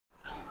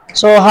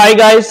So hi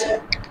guys,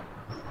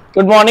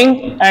 good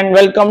morning and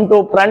welcome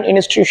to Prant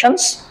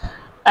Institutions.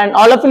 And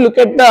all of you look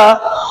at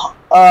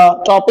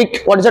the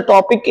topic. What is the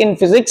topic in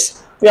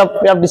physics? We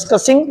are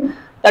discussing,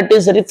 that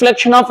is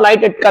reflection of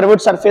light at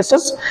curved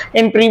surfaces.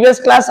 In previous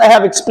class, I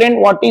have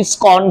explained what is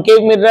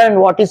concave mirror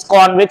and what is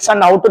convex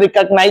and how to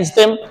recognize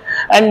them,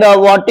 and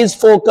what is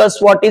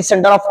focus, what is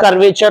center of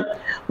curvature,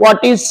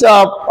 what is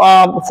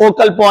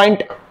focal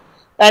point,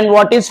 and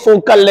what is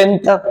focal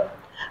length,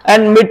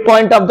 and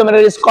midpoint of the mirror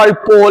is called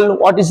pole.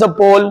 What is the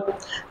pole?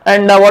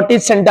 And what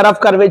is center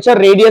of curvature,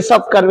 radius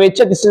of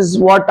curvature? This is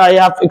what I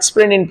have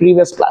explained in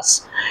previous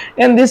class.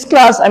 In this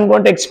class, I'm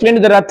going to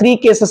explain. There are three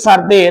cases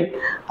are there.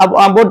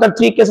 About the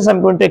three cases,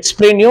 I'm going to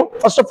explain you.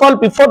 First of all,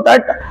 before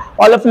that,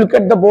 all of you look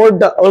at the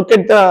board. Look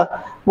at the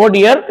board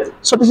here.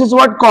 So this is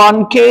what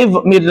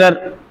concave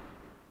mirror.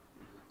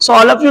 So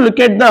all of you look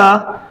at the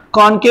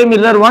concave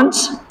mirror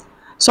once.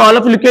 So all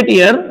of you look at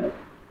here.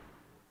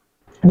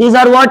 These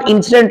are what?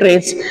 Incident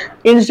rays.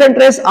 Incident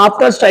rays,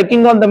 after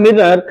striking on the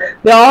mirror,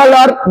 they all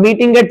are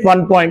meeting at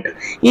one point.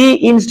 ఈ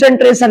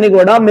instant race అన్ని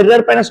కూడా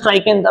mirror పైన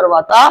strike అయిన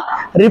తర్వాత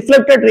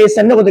reflected race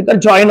అన్ని ఒక దగ్గర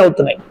join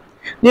అవుతున్నాయి.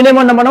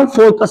 దీనేమన్నా మనం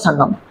ఫోకస్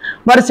అన్నాం.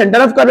 మరి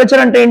సెంటర్ ఆఫ్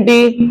కర్వేచర్ అంటే ఏంటి?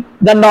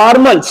 The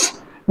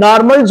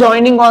normal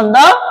joining on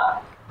the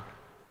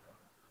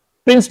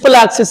principal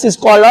axis is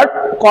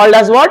called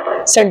as what?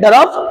 Center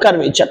of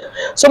curvature.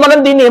 So మనం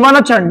దీన్ని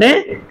ఏమనొచ్చు అంటే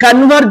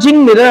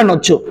కన్వర్జింగ్ మిర్రర్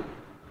అనొచ్చు.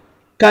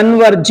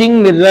 Converging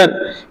mirror.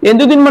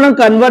 ఎందుకు దీన్ని మనం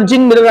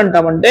కన్వర్జింగ్ మిర్రర్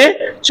అంటామంటే,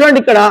 చూడండి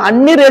ఇక్కడ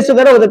అన్ని రేస్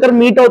దగ్గర ఒక దగ్గర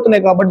మీట్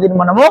అవుతున్నాయి కాబట్టి దీన్ని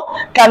మనము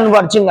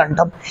కన్వర్జింగ్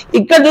అంటాం.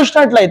 ఇక్కడ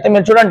చూసినట్లయితే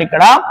మీరు చూడండి,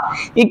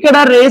 ఇక్కడ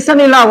రేస్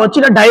అని ఇలా వచ్చి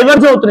ఇలా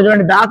డైవర్జ్ అవుతున్నాయి.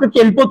 చూడండి, బ్యాక్కి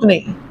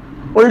వెళ్ళిపోతున్నాయి,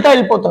 ఉల్టా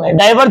వెళ్ళిపోతున్నాయి,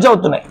 డైవర్జ్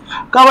అవుతున్నాయి.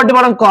 కాబట్టి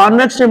మనం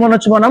కాన్వెక్స్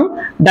ఏమనొచ్చు? మనం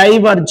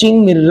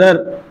డైవర్జింగ్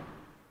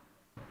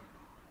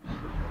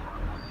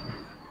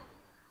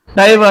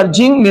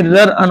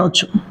మిర్రర్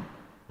అనొచ్చు.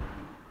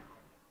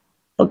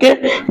 ఓకే,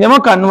 ఇదేమో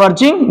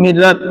కన్వర్జింగ్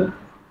మిర్రర్.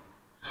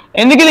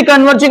 ఎందుకు ఇది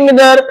కన్వర్జింగ్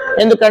మిర్రర్?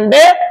 ఎందుకంటే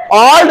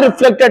ఆల్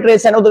రిఫ్లెక్టెడ్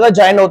రేస్ అనేది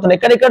జాయిన్ అవుతున్నాయి.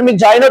 ఇక్కడ మీకు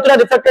జాయిన్ అవుతున్న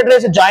reflected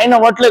race join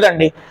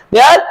అవ్వట్లేదండి, they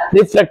are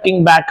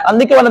reflecting back.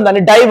 అందుకే మనం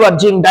దాన్ని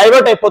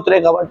డైవర్ట్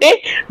అయిపోతున్నాయి కాబట్టి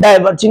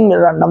డైవర్జింగ్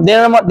మిర్రర్ అంటాం.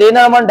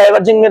 దేని మనం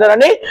డైవర్జింగ్ మిర్రర్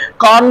అని?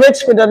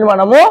 కాన్వెక్స్ మిర్రర్ ని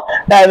మనము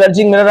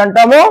డైవర్జింగ్ మిర్రర్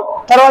అంటాము.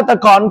 తర్వాత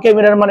కాన్కేవ్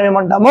మిర్రర్ మనం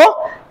ఏమంటాము?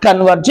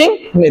 Converging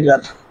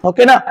mirror.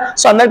 ఓకేనా?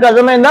 సో అందరికి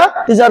అర్థమైందా?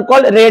 These are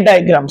called ray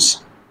diagrams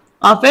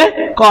of a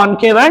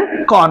concave and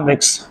convex.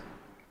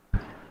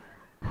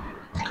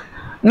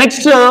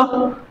 Next,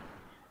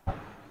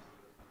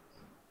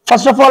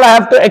 first of all I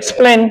have to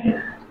explain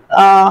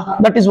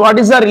that is what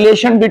is the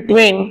relation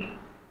between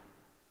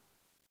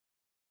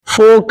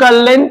focal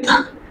length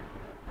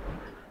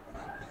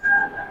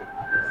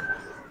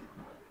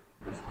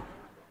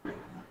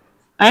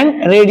and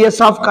radius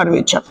of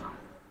curvature.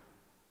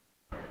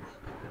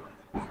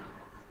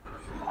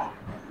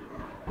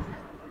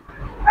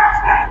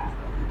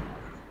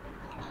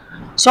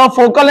 So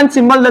focal length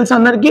symbol తెలుసు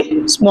అందరికి,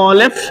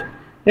 small F,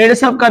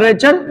 radius of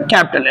curvature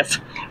capital F.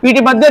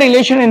 వీటి మధ్య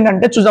relation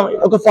ఏంటంటే చూద్దాం.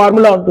 ఒక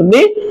formula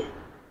ఉంటుంది,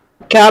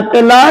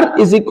 capital are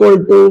is equal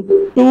to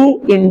 2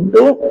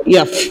 into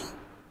F.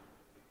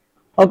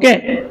 Okay,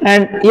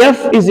 and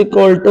F is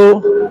equal to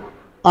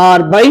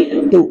are by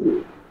 2.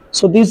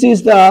 So this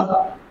is the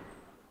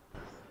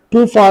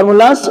two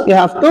formulas you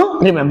have to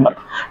remember.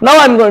 Now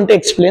I am going to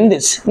explain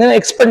this. నేను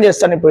explain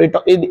చేస్తాను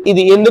ఇప్పుడు.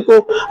 ఇది ఎందుకు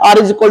r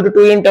is equal to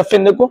 2 into f,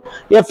 ఎందుకు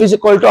f is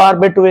equal to r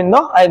by 2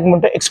 ఇందో I am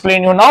going to explain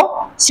you now.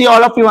 See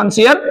all of you once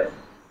here.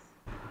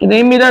 ఇది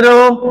a mirror?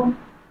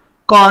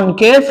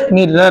 Concave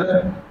mirror.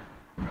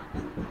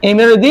 A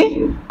mirror ఇది?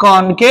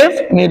 Concave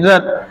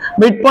mirror.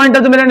 Mid point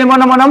of the mirror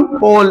ఏమన్నా మనం?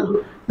 Pole.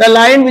 The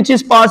line which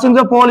is passing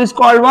the pole is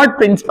called what?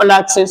 Principal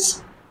axis.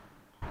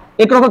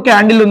 ఇక్కడ ఒక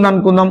candle ఉంది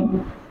అనుకుందాం.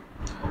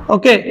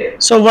 Okay,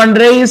 so one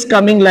ray is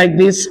coming like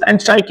this and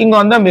striking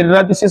on the mirror.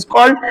 This is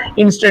called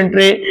incident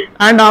ray,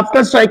 and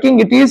after striking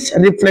it is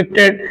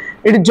reflected.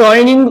 It is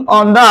joining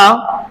on the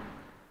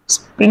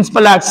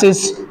principal axis.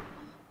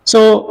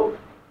 So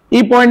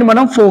ee point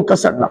manam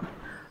focus annam.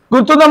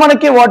 Gurtunda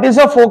manaki what is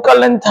the focal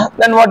length,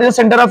 then what is the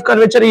center of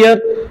curvature here?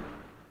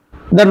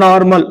 The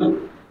normal.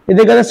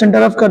 Ide kada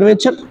center of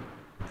curvature.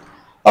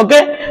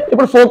 Okay,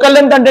 ఇప్పుడు focal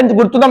length అంటే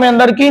గుర్తుందా మీ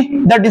అందరికి?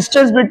 The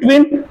distance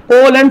between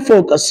pole and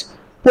focus.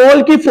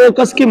 Pole కి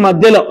focus కి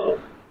మధ్యలో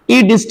ఈ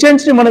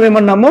distance ని మనం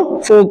ఏమన్నాము?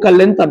 ఫోకల్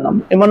లెంత్ అన్నాము.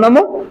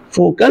 ఏమన్నాము?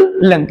 Focal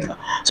length.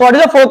 So what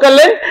is the focal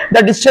length?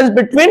 The distance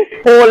between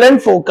pole and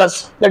focus.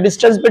 The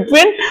distance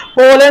between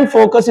pole and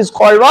focus is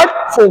called what?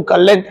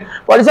 Focal length.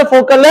 What is the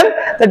focal length?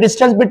 The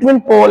distance between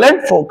pole and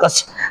focus.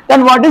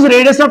 Then what is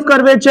radius of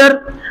curvature?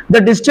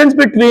 The distance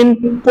between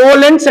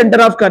pole and center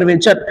of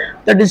curvature.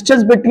 The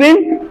distance between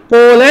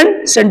pole and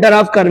center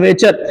of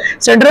curvature.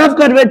 Center of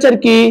curvature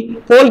ki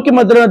pole ki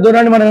madhya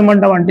దూరాన్ని మనం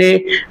ఏమంటామంటే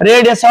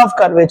radius of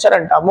curvature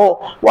అంటాము.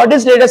 What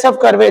is radius of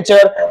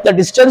curvature? The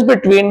distance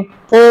between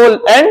pole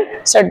and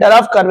center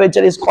of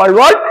curvature is called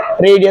what?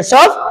 Radius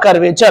of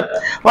curvature.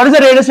 What is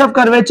the radius of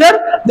curvature?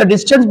 The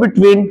distance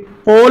between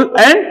pole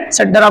and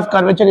center of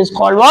curvature is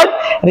called what?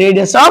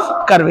 Radius of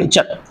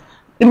curvature.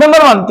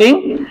 Remember one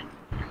thing,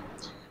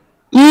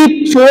 ఈ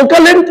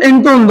focal length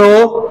ఎంత ఉందో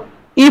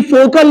ఈ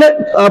focal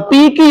P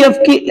కి F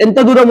కి ఎంత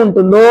దూరం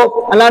ఉంటుందో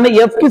అలానే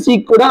ఎఫ్ కి సి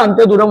కూడా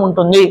అంతే దూరం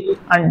ఉంటుంది.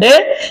 అంటే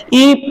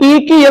ఈ పి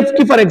కి ఎఫ్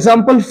కి ఫర్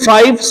ఎగ్జాంపుల్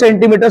 5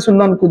 సెంటీమీటర్స్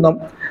ఉందనుకుందాం,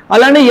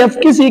 అలానే ఎఫ్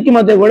కి సి కి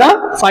మధ్య కూడా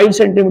 5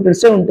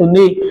 సెంటీమీటర్స్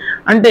ఉంటుంది.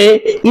 అంటే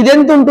ఇది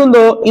ఎంత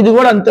ఉంటుందో ఇది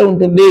కూడా అంతే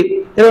ఉంటుంది.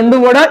 రెండు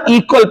కూడా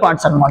ఈక్వల్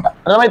పార్ట్స్ అన్నమాట.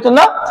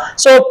 అర్థమవుతుందా?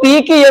 సో పి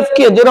కి ఎఫ్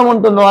కి దూరం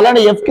ఉంటుందో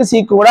అలానే ఎఫ్ కి సి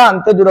కి కూడా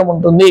అంతే దూరం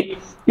ఉంటుంది.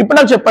 ఇప్పుడు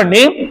నాకు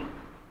చెప్పండి,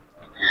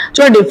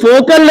 చూడండి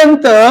ఫోకల్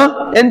లెంత్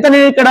ఎంత,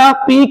 నేను ఇక్కడ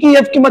పి కి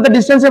ఎఫ్ కి మధ్య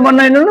డిస్టెన్స్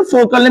ఏమన్నా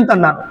ఫోకల్ లెంత్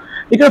అన్నాను.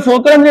 ఇక్కడ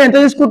ఫోకల్ లెంత్ ఎంత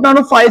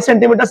తీసుకుంటున్నాను, 5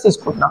 సెంటీమీటర్స్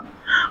తీసుకుంటున్నాను.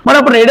 మరి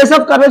అప్పుడు రేడియస్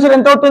ఆఫ్ కర్వేచర్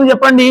ఎంత అవుతుంది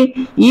చెప్పండి.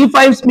 ఈ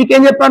 5 మీకు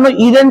ఏం చెప్పాను,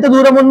 ఇది ఎంత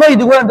దూరం ఉందో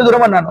ఇది కూడా ఎంత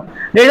దూరం అన్నాను.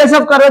 రేడియస్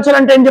ఆఫ్ కర్వేచర్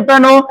అంటే ఏం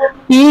చెప్పాను,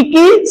 పి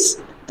కి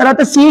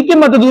తర్వాత సి కి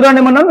మధ్య దూరాన్ని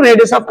ఏమన్నాను,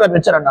 రేడియస్ ఆఫ్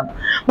కర్వేచర్ అన్నాను.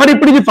 మరి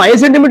ఇప్పుడు ఇది 5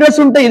 సెంటీమీటర్స్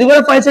ఉంటే ఇది కూడా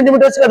 5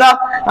 సెంటీమీటర్స్ కదా,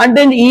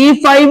 అంటే ఈ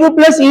 5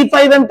 ప్లస్ ఈ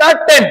 5 ఎంత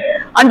 10,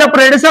 అంటే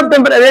అప్పుడు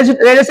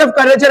రేడియస్ ఆఫ్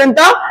కర్వేచర్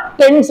ఎంత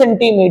 10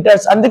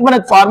 సెంటీమీటర్స్. అందుకే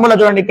మనకు ఫార్ములా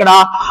చూడండి, ఇక్కడ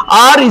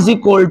R is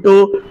equal to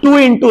 2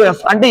 into F,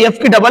 అంటే F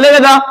కి డబలే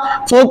కదా,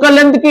 ఫోకల్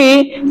లెంత్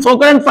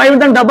 5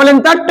 ఎంత, డబల్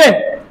ఎంత 10,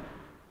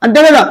 అంతే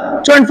కదా.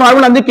 చూడండి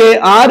ఫార్ములా, అందుకే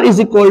R is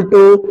equal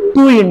to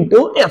 2 into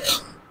F.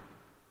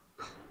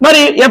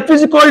 మరి F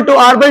is equal to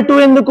R/2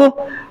 ఎందుకు?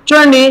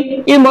 చూడండి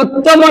ఈ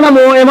మొత్తం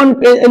మనము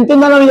ఎంత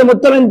ఉందన్నాం, ఇది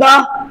మొత్తం ఎంత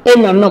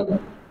 10 అన్నాం,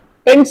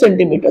 10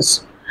 సెంటీమీటర్స్.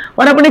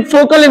 మరి అప్పుడు నీకు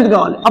ఫోకల్ లెంత్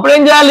కావాలి, అప్పుడు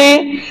ఏం చేయాలి,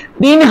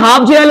 దీన్ని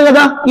హాఫ్ చేయాలి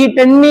కదా, ఈ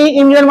 10 ని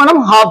మనం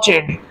హాఫ్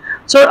చేయండి.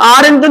 సో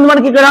R ఎంత ఉంది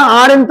మనకి ఇక్కడ,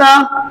 R ఎంత,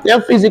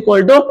 F is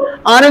equal to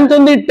R ఎంత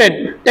ఉంది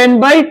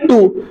 10/2,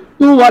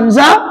 2 1s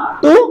are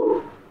 2,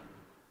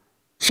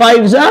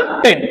 5s are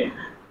 10.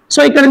 So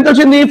ఇక్కడ ఎంత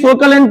వచ్చింది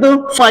ఫోకల్ లెంత్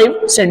 5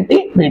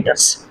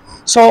 సెంటీమీటర్స్.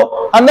 సో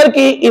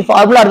అందరికి ఈ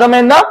ఫార్ములా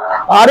అర్థమైందా?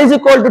 R is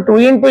equal to 2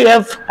 into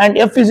F and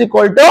F is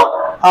equal to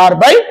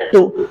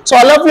R/2. So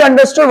all of you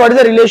understood what is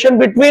the relation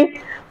between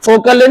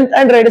focal length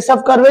and radius of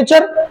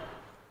curvature.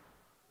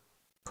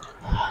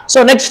 So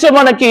next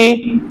manaki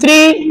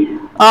 3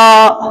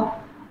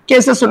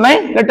 cases unnai.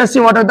 Let us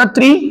see what are the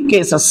 3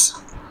 cases.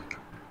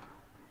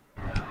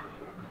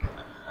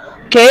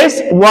 Case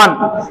 1.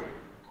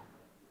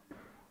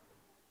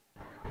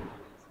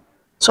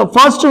 So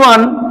first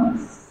one,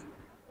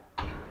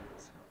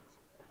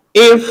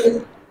 if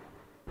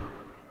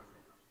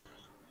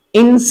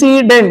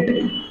incident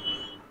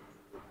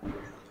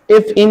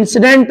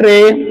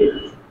ray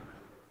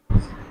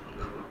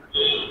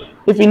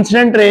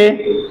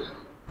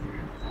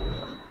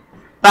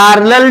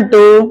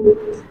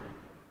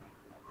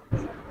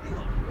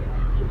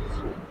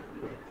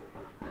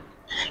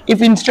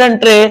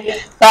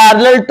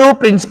parallel to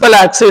principal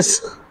axis,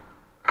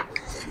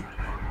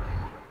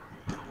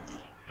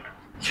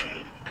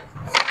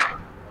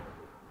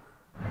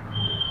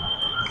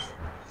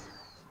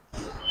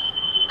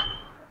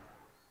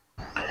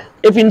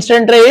 if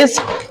incident ray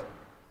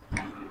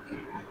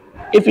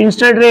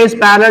is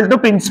parallel to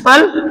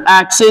principal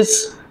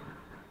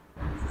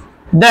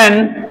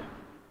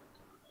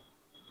axis,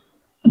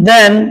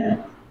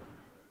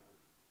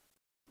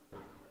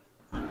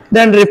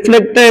 then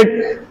reflected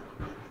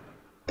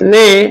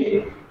ray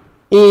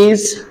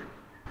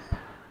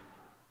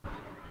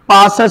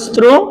passes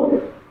through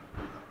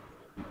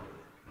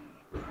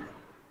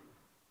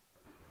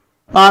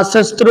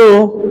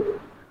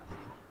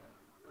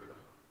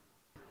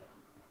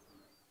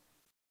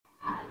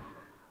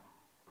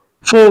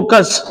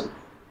focus.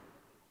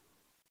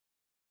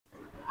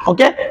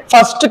 Okay,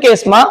 first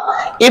case ma,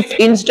 if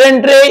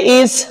incident ray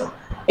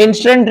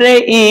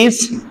is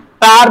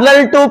parallel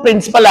to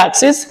principal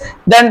axis,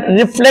 then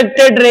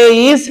reflected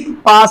ray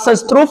passes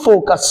through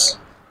focus.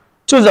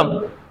 Choose them.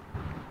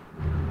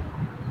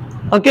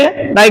 Okay,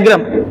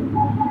 diagram.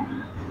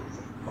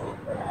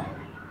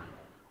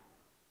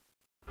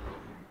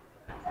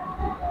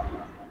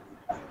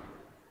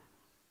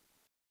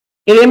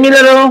 ఇది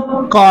mirror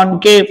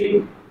concave,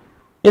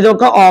 ఇది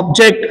ఒక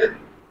object,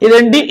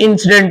 ఇదేంటి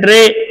incident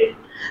ray.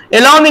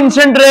 ఎలా ఉంది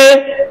incident ray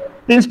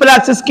principal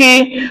axis కి?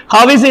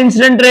 How is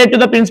incident ray to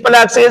the principal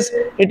axis?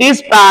 It is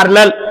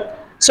parallel.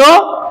 So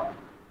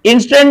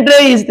incident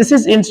ray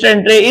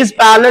is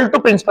parallel to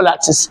principal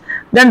axis.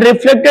 Then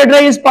reflected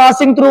ray is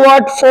passing through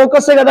what?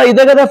 Focus hai kada,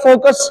 ide kada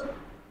focus.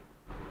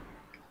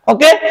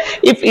 Okay,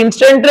 if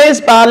incident ray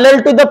is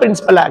parallel to the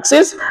principal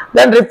axis,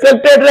 then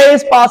reflected ray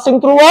is passing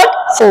through what?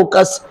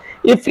 Focus.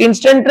 If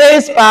incident ray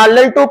is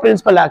parallel to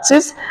principal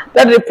axis,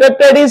 then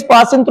reflected is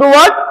passing through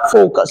what?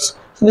 Focus.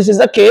 So this is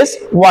the case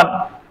 1.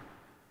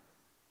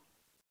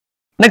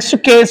 Next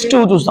case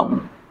 2 chusam.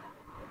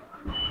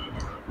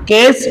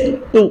 Case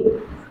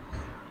 2.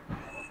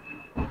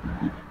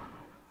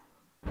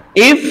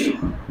 If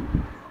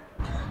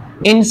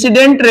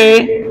incident ray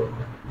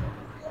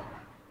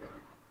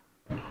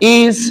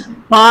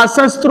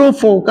passes through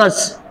focus,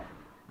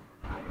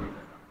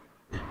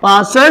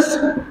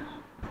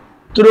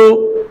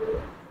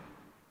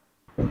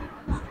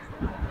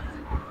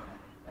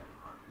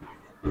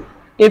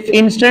 if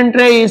incident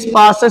ray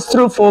passes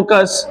through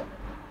focus,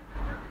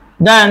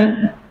 then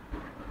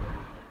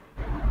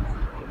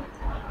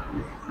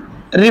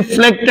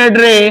reflected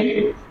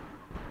ray,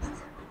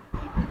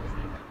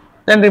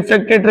 then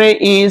reflected ray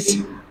is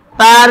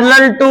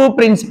parallel to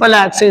principal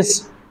axis,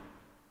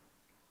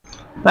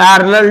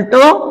 parallel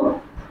to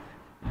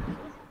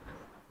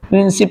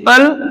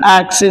principal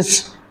axis.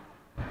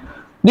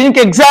 దీనికి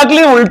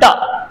exactly ఉల్టా.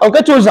 Okay,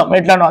 చూద్దాం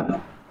ఎట్లానో అది.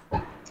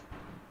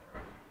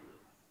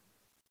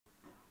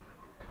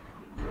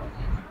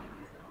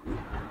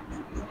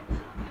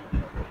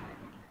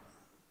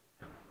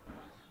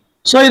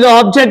 So ఇది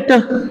object.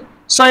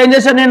 So ఏం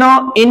చేశాను నేను,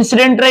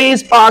 incident ray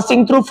is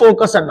passing through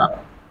focus అన్నా.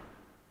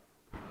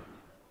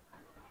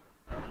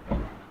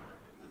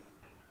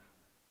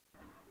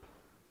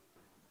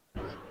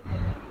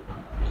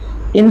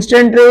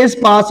 Instant ray is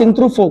passing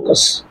through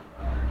focus.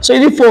 So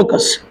ఇది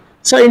focus.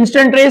 So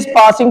instant ray is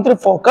passing through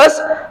focus.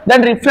 Then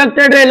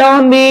reflected ray ఎలా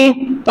ఉంది,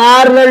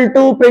 parallel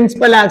to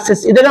principal axis.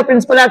 ఇదేగా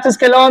principal axis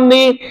కి ఎలా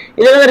ఉంది,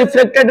 ఇదేగా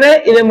reflected ray,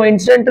 ఇదేమో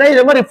instant ray,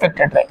 ఇదేమో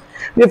reflected ray.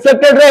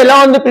 Reflected ray ఎలా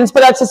ఉంది,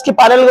 principal axis కి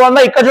parallel గా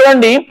ఉందా. ఇక్కడ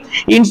చూడండి,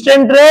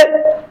 instant ray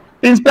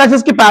principal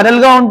axis కి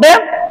parallel గా ఉంటే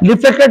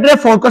reflected ray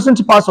focus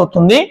నుంచి పాస్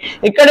అవుతుంది.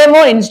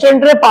 ఇక్కడేమో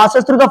instant ray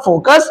passes through the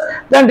focus,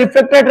 then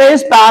reflected ray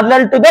is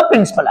parallel to the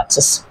principal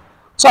axis.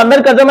 So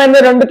అందరికి అర్థమైంది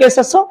రెండు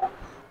కేసెస్.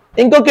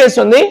 ఇంకో కేసు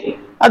ఉంది,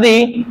 అది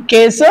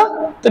కేసు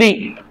 3.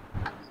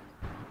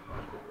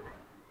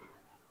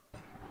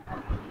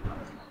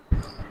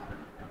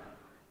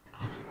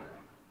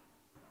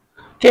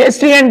 కేసు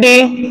 3 ఏంటి,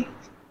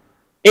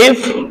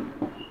 if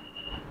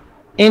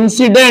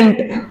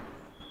incident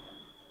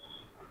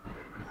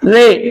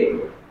ray,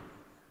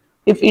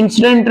 if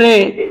incident ray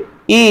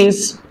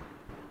is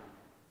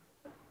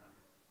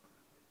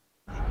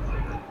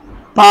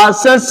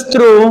passes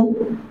through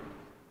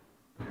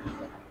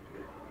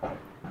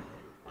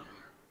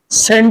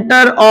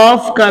center of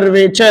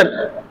curvature,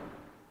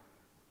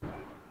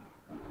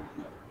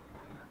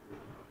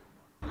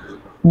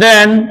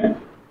 then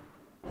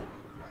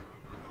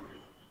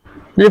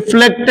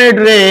reflected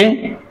ray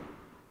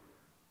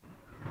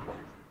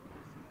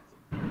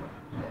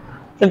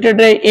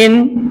in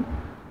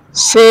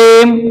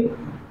same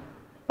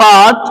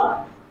path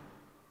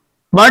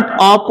but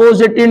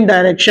opposite in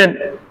direction,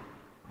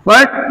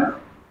 but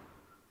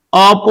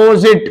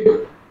opposite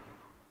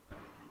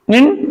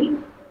in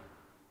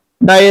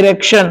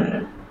direction.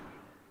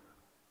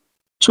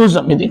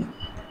 చూద్దాం ఇది.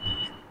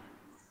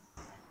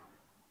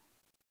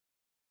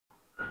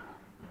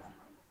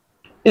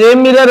 ఇదేం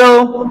మిర్రర్,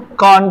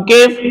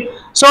 కాన్కేవ్.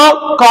 సో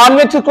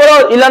కాన్వెక్స్ కూడా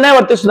ఇలానే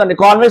వర్తిస్తుందండి.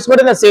 Convex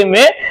కూడా in the same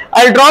way.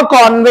 I draw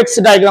convex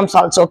diagrams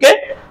also. Okay,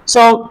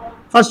 so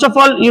first of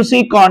all you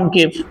see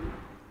concave.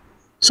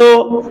 So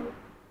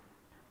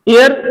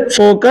here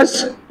focus,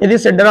 ఇది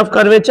center of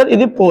curvature,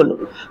 ఇది pole.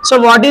 So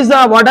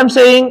what I'm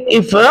saying,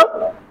 if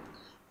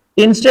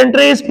instant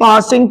ray is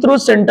passing through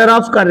center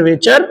of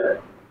curvature,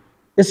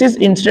 this is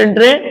instant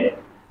ray,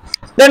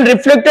 then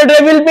reflected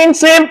ray will be in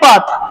same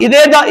path.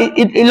 ఇదేగా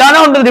ఇలానే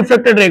ఉంటుంది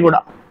reflected ray కూడా,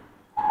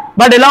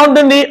 but ఎలా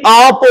ఉంటుంది,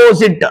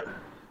 opposite.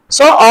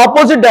 So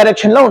opposite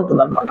direction లో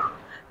ఉంటుంది అన్నమాట.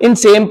 In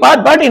same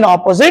path but in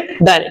opposite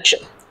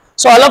direction.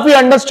 So all of you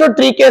understood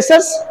 3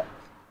 cases.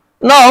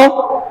 Now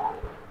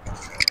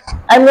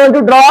I'm going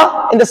to draw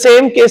in the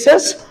same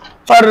cases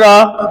for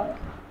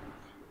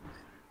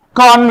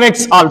convex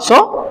also,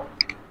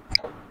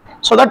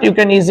 so that you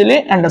can easily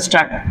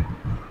understand.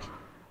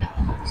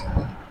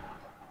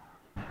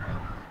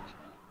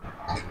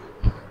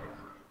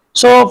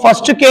 So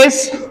first case,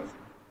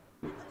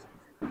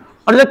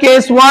 what is the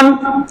case 1?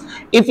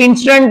 If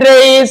incident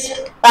ray is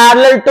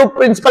parallel to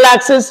principal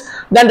axis,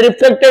 then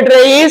reflected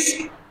ray is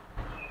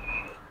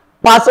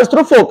passes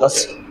through focus.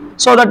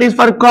 So that is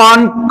for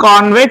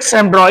convex I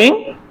am drawing.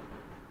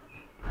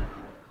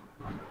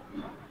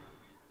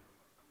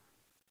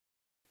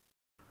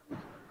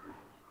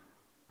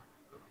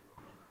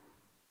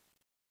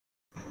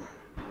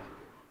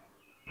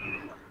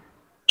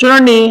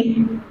 చూడండి,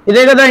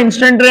 ఇదే కదా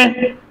incident ray,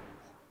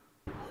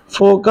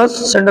 focus,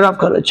 centre of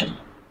curvature.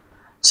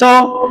 So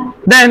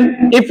then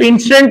if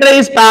incident ray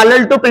is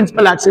parallel to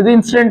principal axis, ఇది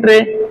incident ray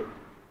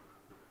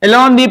ఎలా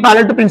ఉంది,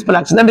 parallel to principal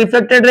axis, then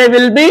reflected ray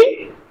will be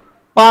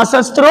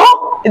passes through,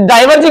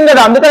 diverging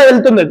కదా అందుకని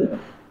వెళ్తుంది, అది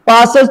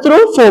passes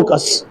through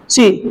focus.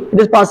 See, it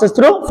is passes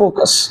through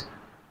focus.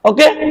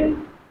 Okay,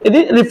 ఇది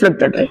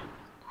reflected ray.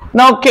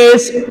 Now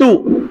case 2.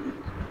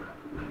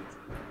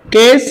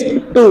 Case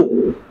 2.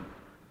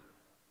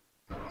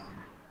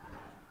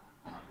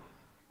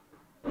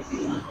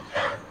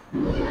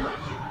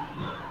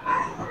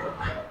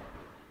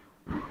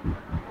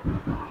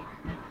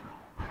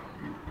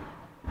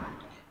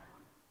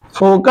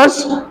 Focus,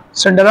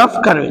 center of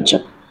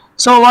curvature.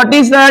 So what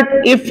is that?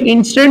 If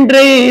incident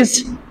ray is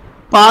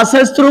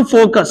passes through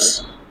focus,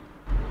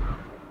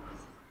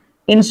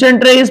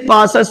 instant ray is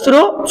passes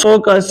through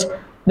focus,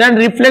 then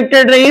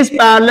reflected ray is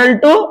parallel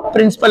to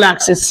principal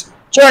axis.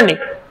 చూడండి,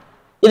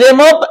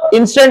 ఇదేమో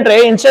instant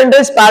ray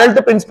is parallel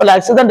to principal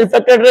axis, then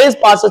reflected ray is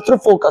passes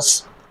through focus.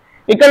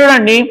 ఇక్కడ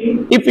చూడండి,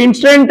 if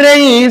instant ray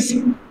is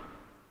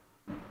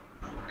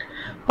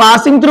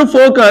passing through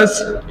focus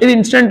is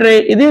instant ray,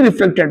 is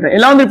reflected ray.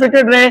 Along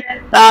reflected ray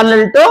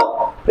parallel to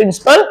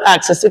principal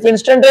axis. If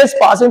instant ray is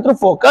passing through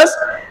focus,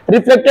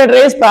 reflected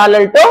ray is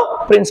parallel to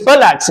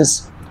principal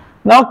axis.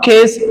 Now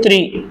case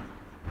 3.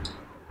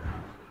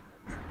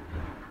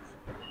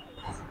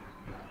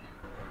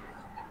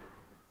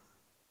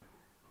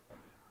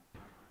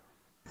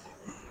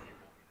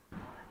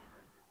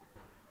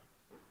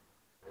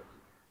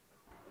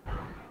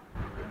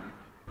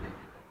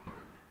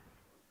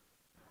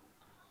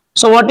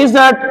 So what is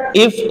that?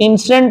 If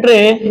incident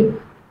ray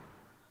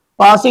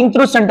passing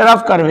through center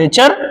of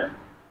curvature,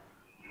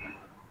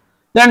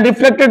 then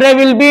reflected ray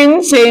will be in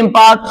same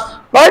path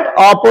but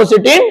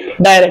opposite in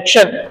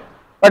direction.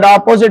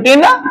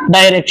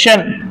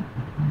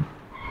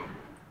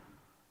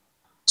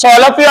 So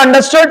all of you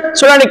understood?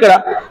 చూడండి ఇక్కడ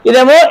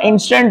ఇదేమో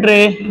incident ray,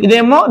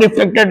 ఇదేమో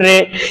reflected ray.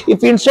 If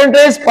instant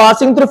ray is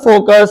passing through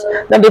focus,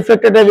 then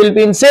reflected ray will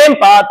be in same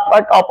path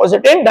but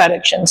opposite in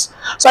directions.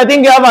 So I think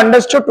you have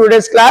understood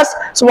today's class.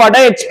 So what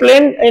I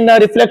explained in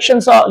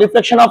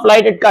reflection of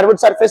light at curved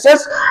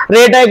surfaces,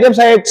 ray diagrams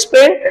I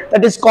explained,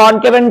 that is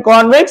concave and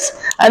convex,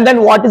 and then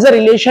what is the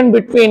relation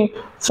between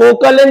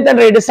focal length and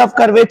radius of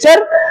curvature,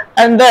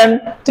 and then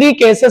 3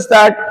 cases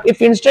that if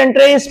instant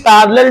ray is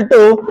parallel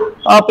to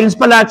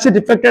principal axis,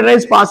 reflected ray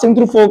is passing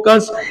through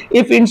focus.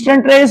 If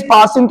instant ray is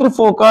passing through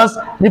focus,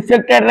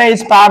 reflected ray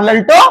is parallel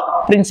to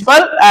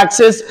principal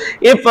axis.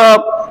 If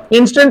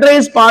instant ray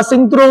is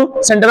passing through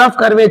center of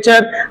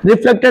curvature,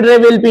 reflected ray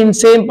will be in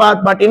same path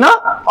but in a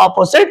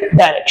opposite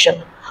direction.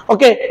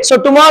 Okay, so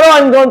tomorrow I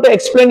am going to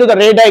explain you the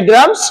ray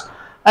diagrams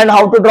and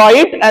how to draw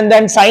it, and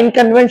then sign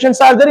conventions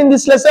are there in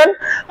this lesson,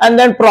 and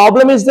then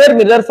problem is there,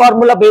 mirror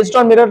formula. Based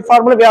on mirror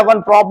formula we have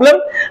one problem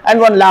and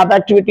one lab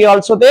activity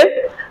also there,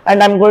 and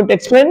I'm going to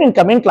explain in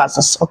coming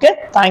classes. Okay,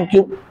 thank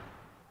you.